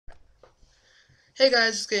Hey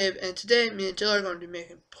guys, it's Gabe, and today me and Jill are going to be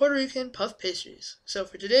making Puerto Rican puff pastries. So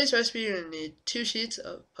for today's recipe, you're going to need 2 sheets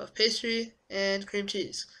of puff pastry and cream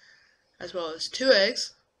cheese, as well as 2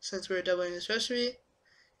 eggs, since we're doubling this recipe,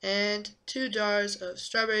 and 2 jars of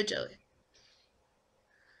strawberry jelly.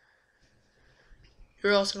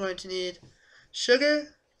 You're also going to need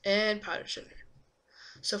sugar and powdered sugar.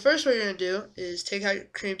 So first what you're going to do is take out your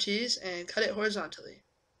cream cheese and cut it horizontally.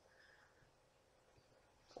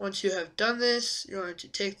 Once you have done this, you're going to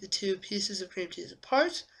take the 2 pieces of cream cheese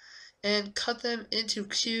apart and cut them into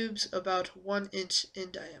cubes about 1 inch in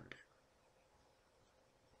diameter.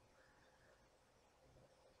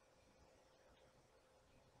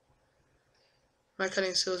 My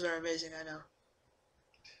cutting skills are amazing, I know.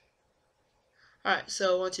 Alright,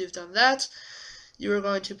 so once you've done that, you are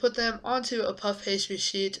going to put them onto a puff pastry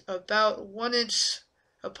sheet about 1 inch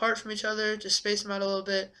apart from each other, just space them out a little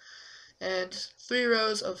bit, and 3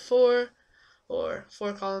 rows of 4 or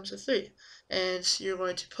 4 columns of 3. And you're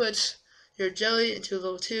going to put your jelly into a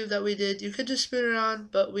little tube that we did. You could just spoon it on,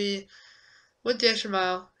 but we went the extra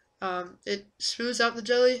mile. It smooths out the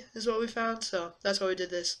jelly is what we found, so that's why we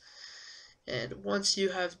did this. And once you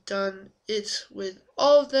have done it with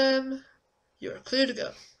all of them, you are clear to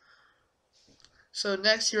go. So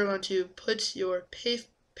next you're going to put your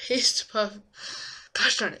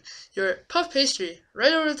your puff pastry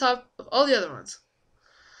right over the top of all the other ones.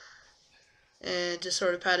 And just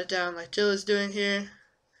sort of pat it down like Jill is doing here.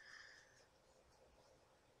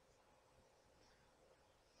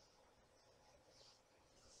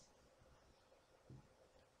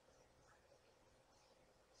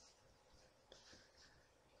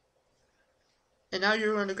 And now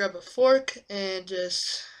you're going to grab a fork and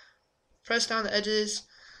just press down the edges.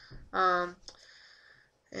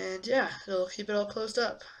 And yeah, it'll keep it all closed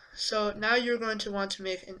up. So now you're going to want to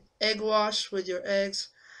make an egg wash with your eggs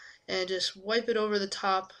and just wipe it over the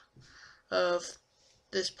top of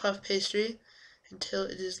this puff pastry until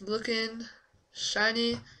it is looking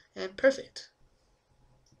shiny and perfect.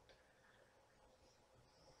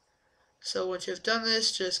 So once you've done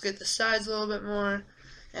this, just get the sides a little bit more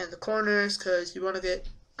and the corners because you want to get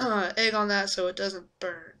egg on that so it doesn't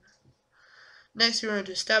burn. Next, you're going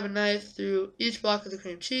to stab a knife through each block of the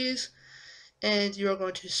cream cheese, and you are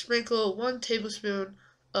going to sprinkle 1 tablespoon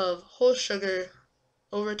of whole sugar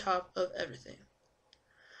over top of everything.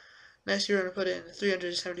 Next, you're going to put it in a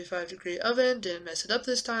 375-degree oven. Didn't mess it up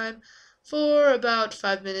this time. For about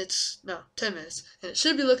 10 minutes, and it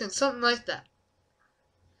should be looking something like that.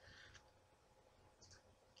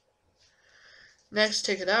 Next,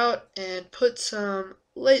 take it out and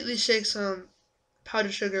lightly shake some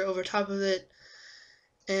powdered sugar over top of it,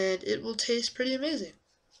 and it will taste pretty amazing.